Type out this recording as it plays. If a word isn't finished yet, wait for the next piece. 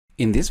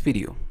In this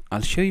video,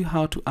 I'll show you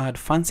how to add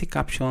fancy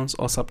captions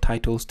or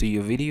subtitles to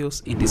your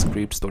videos in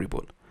Descript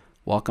Storyboard.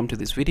 Welcome to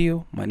this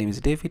video. My name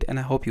is David and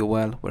I hope you're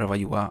well wherever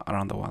you are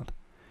around the world.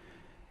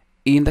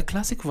 In the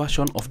classic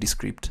version of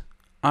Descript,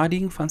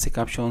 adding fancy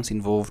captions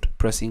involved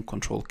pressing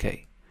Ctrl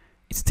K.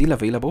 It's still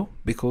available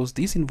because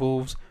this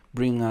involves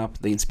bringing up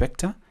the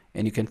inspector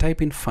and you can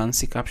type in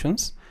fancy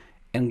captions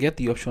and get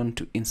the option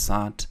to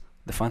insert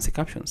the fancy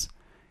captions.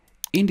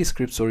 In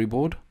Descript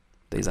Storyboard,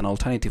 there is an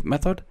alternative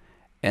method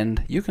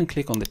and you can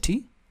click on the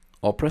T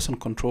or press on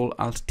Ctrl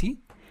Alt T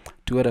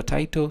to add a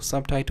title,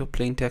 subtitle,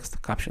 plain text,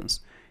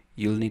 captions.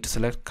 You'll need to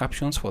select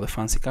captions for the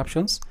fancy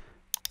captions.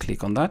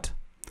 Click on that.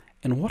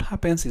 And what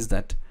happens is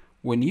that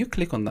when you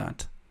click on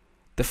that,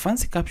 the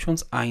fancy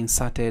captions are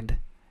inserted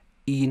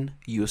in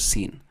your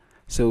scene.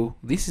 So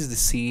this is the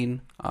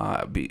scene,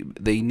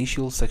 the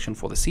initial section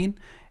for the scene,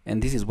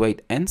 and this is where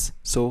it ends.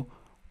 So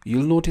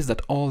you'll notice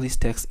that all this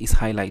text is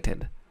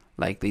highlighted,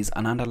 like there's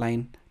an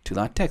underline to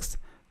that text.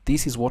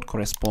 This is what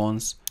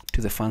corresponds to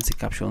the fancy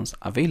captions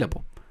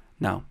available.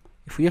 Now,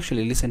 if we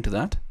actually listen to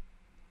that.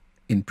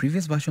 In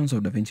previous versions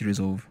of DaVinci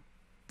Resolve,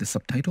 the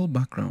subtitle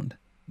background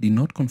did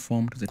not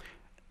conform to the...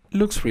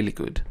 Looks really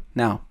good.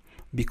 Now,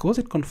 because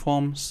it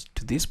conforms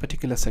to this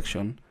particular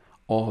section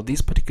or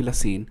this particular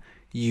scene,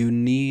 you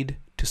need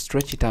to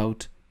stretch it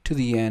out to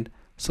the end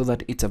so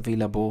that it's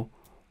available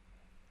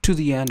to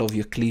the end of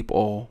your clip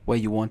or where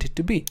you want it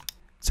to be.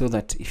 So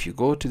that if you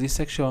go to this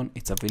section,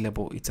 it's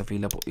available, it's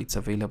available, it's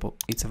available,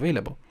 it's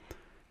available.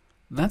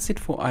 That's it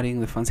for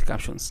adding the fancy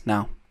captions.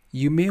 Now,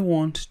 you may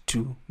want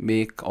to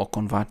make or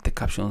convert the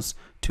captions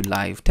to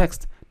live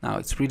text. Now,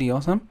 it's really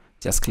awesome.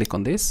 Just click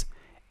on this.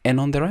 And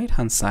on the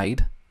right-hand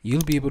side,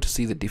 you'll be able to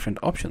see the different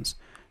options.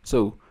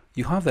 So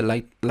you have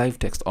the live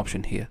text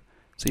option here.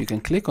 So you can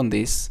click on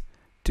this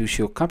to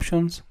show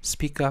captions,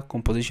 speaker,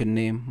 composition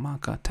name,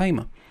 marker,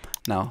 timer.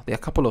 Now, there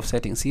are a couple of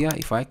settings here.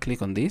 If I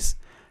click on this,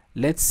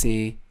 let's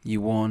say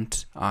you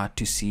want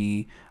to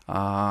see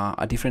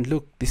a different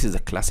look. This is a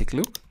classic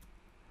look.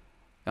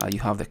 You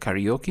have the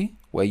karaoke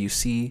where you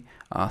see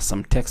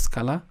some text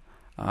color,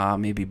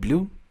 maybe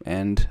blue,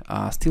 and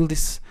still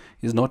this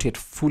is not yet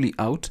fully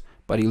out,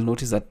 but you'll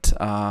notice that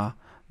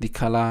the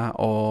color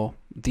or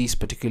this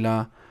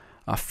particular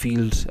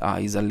field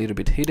is a little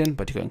bit hidden,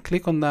 but you can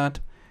click on that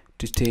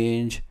to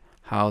change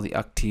how the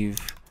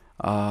active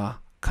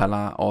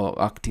color or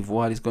active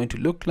word is going to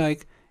look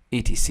like,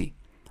 etc.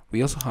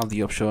 We also have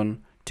the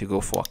option to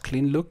go for a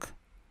clean look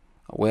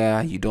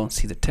where you don't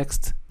see the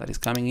text that is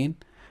coming in,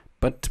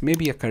 but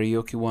maybe a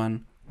karaoke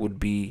one would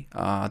be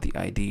the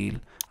ideal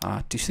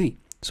to see.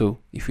 So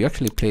if you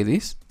actually play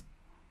this.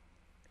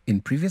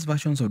 In previous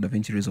versions of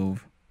DaVinci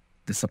Resolve,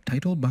 the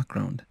subtitle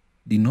background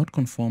did not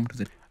conform to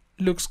the...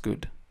 Looks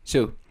good.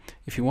 So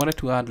if you wanted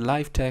to add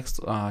live text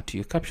to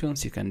your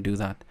captions, you can do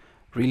that.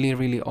 Really,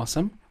 really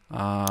awesome.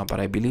 But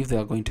I believe they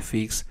are going to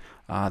fix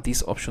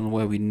this option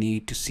where we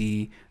need to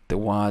see the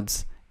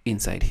words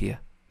inside here.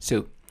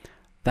 So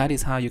that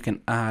is how you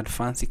can add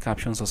fancy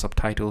captions or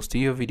subtitles to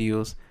your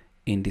videos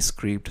in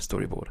Descript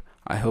Storyboard.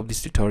 I hope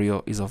this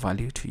tutorial is of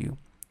value to you.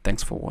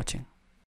 Thanks for watching.